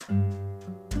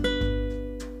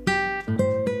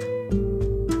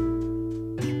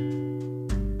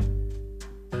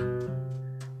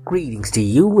Greetings to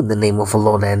you in the name of our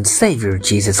Lord and Savior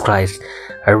Jesus Christ.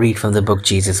 I read from the book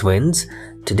Jesus Wins.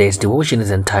 Today's devotion is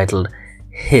entitled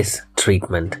His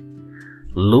Treatment.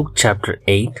 Luke chapter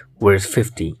 8 verse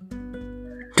 50.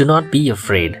 Do not be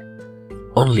afraid,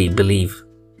 only believe.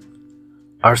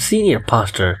 Our senior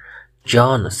pastor,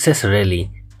 John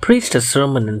Cesarelli, preached a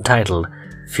sermon entitled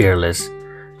Fearless.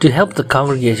 To help the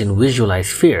congregation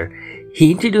visualize fear,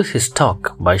 he introduced his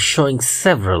talk by showing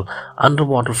several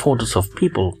underwater photos of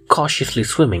people cautiously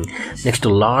swimming next to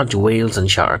large whales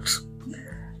and sharks.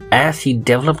 As he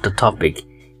developed the topic,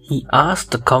 he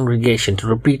asked the congregation to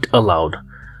repeat aloud,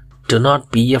 "Do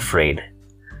not be afraid,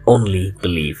 only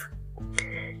believe."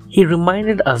 He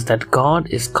reminded us that God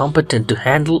is competent to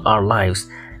handle our lives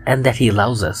and that He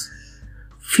loves us.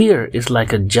 Fear is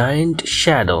like a giant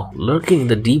shadow lurking in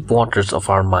the deep waters of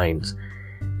our minds.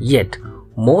 Yet,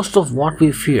 most of what we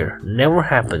fear never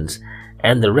happens,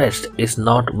 and the rest is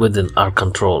not within our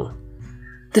control.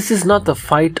 This is not the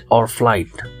fight or flight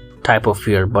type of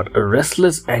fear, but a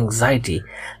restless anxiety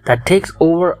that takes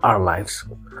over our lives.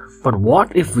 But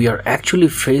what if we are actually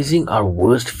facing our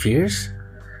worst fears?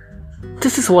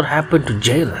 This is what happened to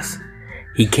Jairus.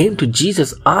 He came to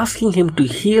Jesus asking him to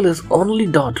heal his only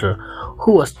daughter,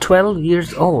 who was 12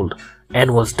 years old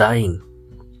and was dying.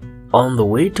 On the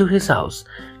way to his house,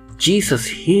 Jesus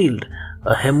healed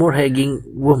a hemorrhaging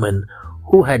woman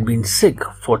who had been sick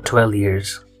for 12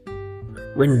 years.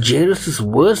 When Jairus'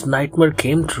 worst nightmare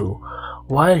came true,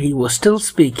 while he was still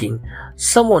speaking,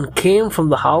 someone came from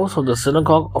the house of the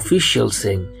synagogue official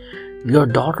saying, "Your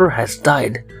daughter has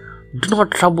died. Do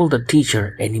not trouble the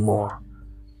teacher anymore."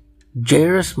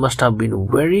 Jairus must have been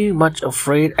very much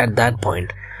afraid at that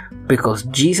point, because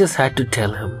Jesus had to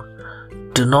tell him,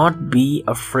 "Do not be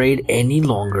afraid any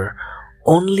longer.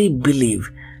 Only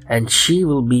believe, and she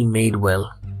will be made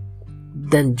well."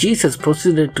 Then Jesus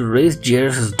proceeded to raise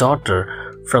Jairus' daughter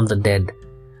from the dead.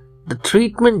 The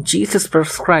treatment Jesus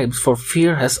prescribes for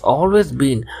fear has always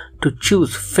been to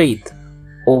choose faith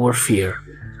over fear.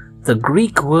 The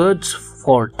Greek words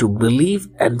for to believe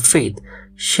and faith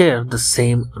share the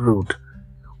same root.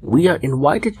 We are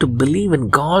invited to believe in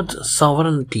God's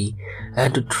sovereignty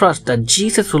and to trust that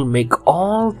Jesus will make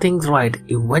all things right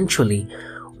eventually,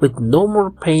 with no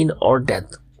more pain or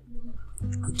death.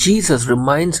 Jesus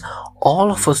reminds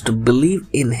all of us to believe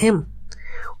in Him.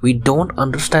 We don't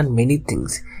understand many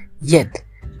things, yet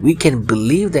we can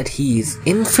believe that He is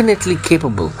infinitely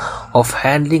capable of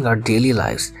handling our daily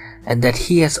lives and that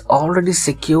He has already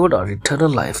secured our eternal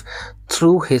life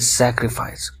through His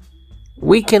sacrifice.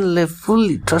 We can live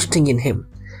fully trusting in Him.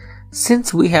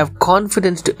 Since we have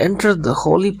confidence to enter the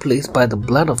holy place by the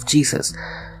blood of Jesus,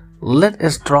 let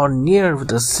us draw near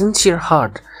with a sincere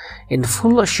heart in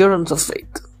full assurance of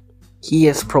faith. He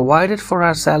has provided for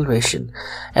our salvation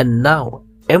and now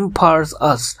empowers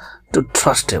us to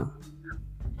trust Him.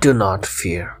 Do not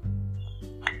fear.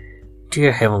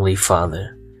 Dear Heavenly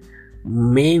Father,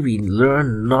 may we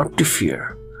learn not to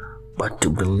fear, but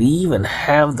to believe and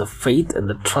have the faith and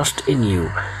the trust in You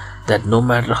that no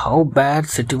matter how bad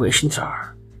situations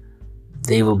are,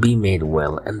 they will be made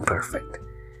well and perfect.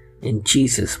 In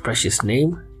Jesus' precious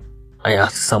name, I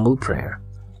ask this humble prayer.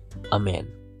 Amen.